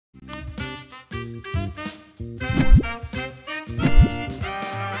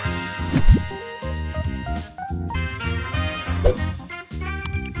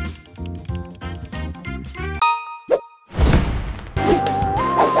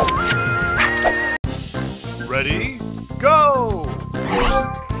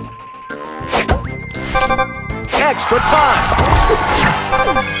Extra time!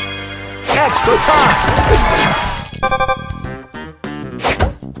 Extra time!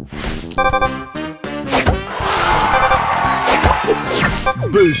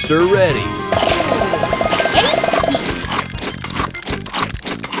 Booster ready!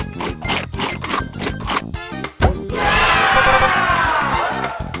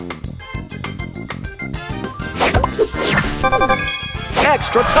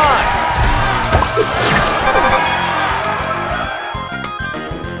 Extra time!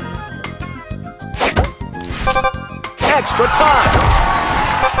 Extra time!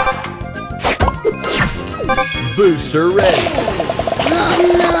 Booster ready! Nom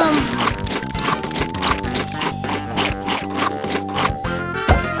nom!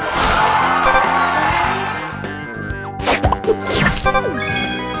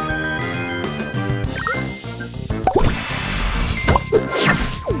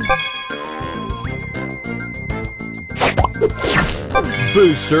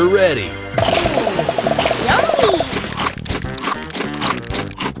 Booster ready! Yummy!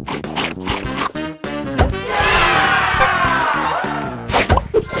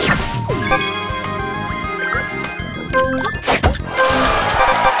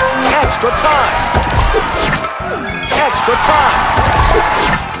 Extra time! Extra time!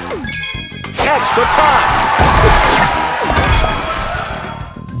 Extra time!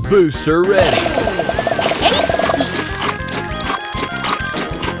 Booster ready!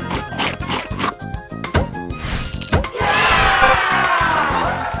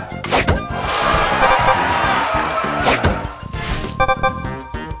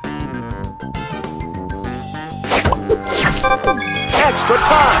 Extra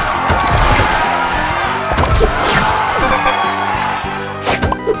time!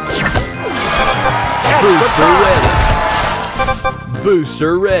 Extra time!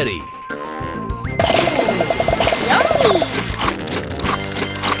 Booster ready! Yummy!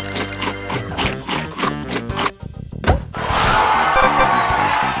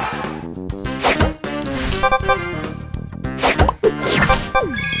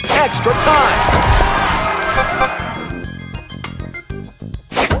 Extra time!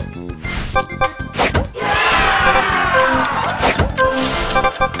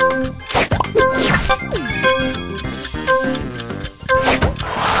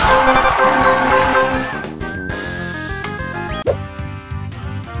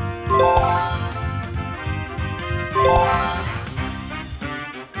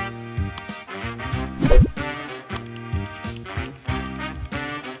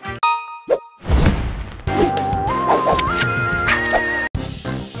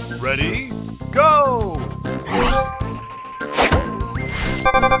 Ready, go!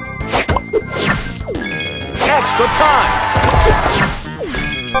 Extra time!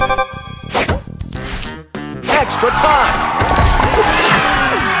 Extra time!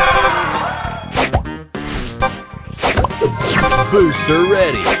 Booster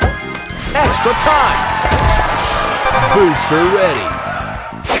ready! Extra time! Booster ready!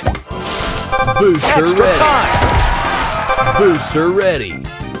 Booster Extra ready! time! Booster ready!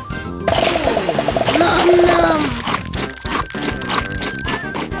 Nom nom.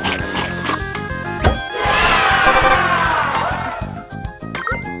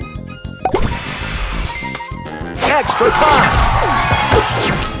 Extra time!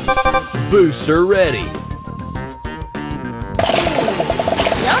 Booster ready!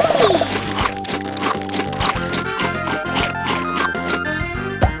 Yummy.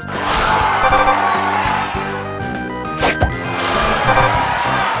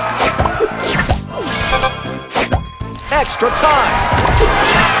 Extra time!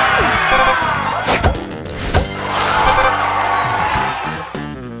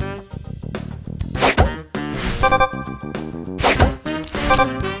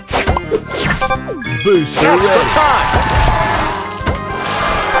 Booster Extra ready! time!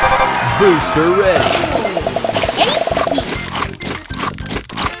 Booster ready!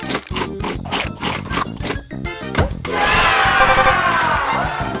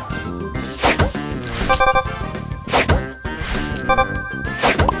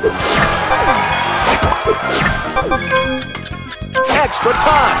 Extra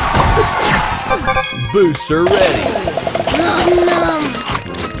time! Booster ready! Nom nom.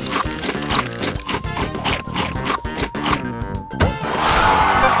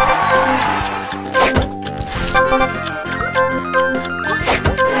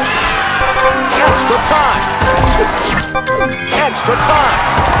 Extra time! Extra time!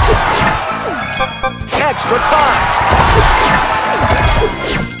 Extra time!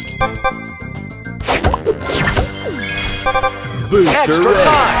 Booster Extra ready!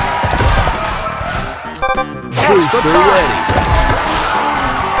 time! Extra Booster time. ready.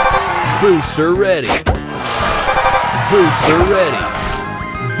 Booster ready. Booster ready.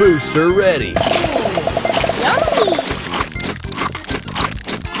 Booster ready. Yummy!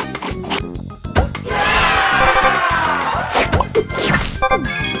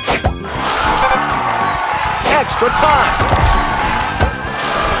 Extra time.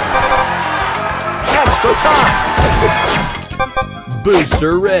 Extra time.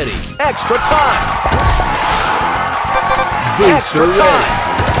 Booster ready. Extra time. Booster Extra time.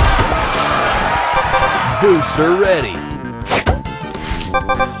 ready. Booster ready.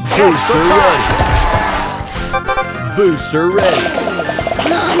 Extra Booster time. ready. Booster ready.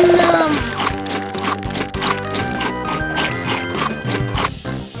 Nom nom!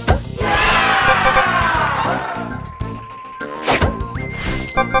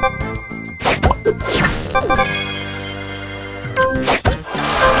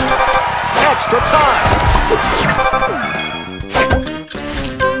 Extra time.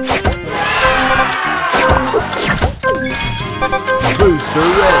 Booster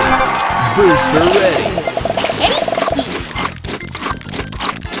ready. Booster ready.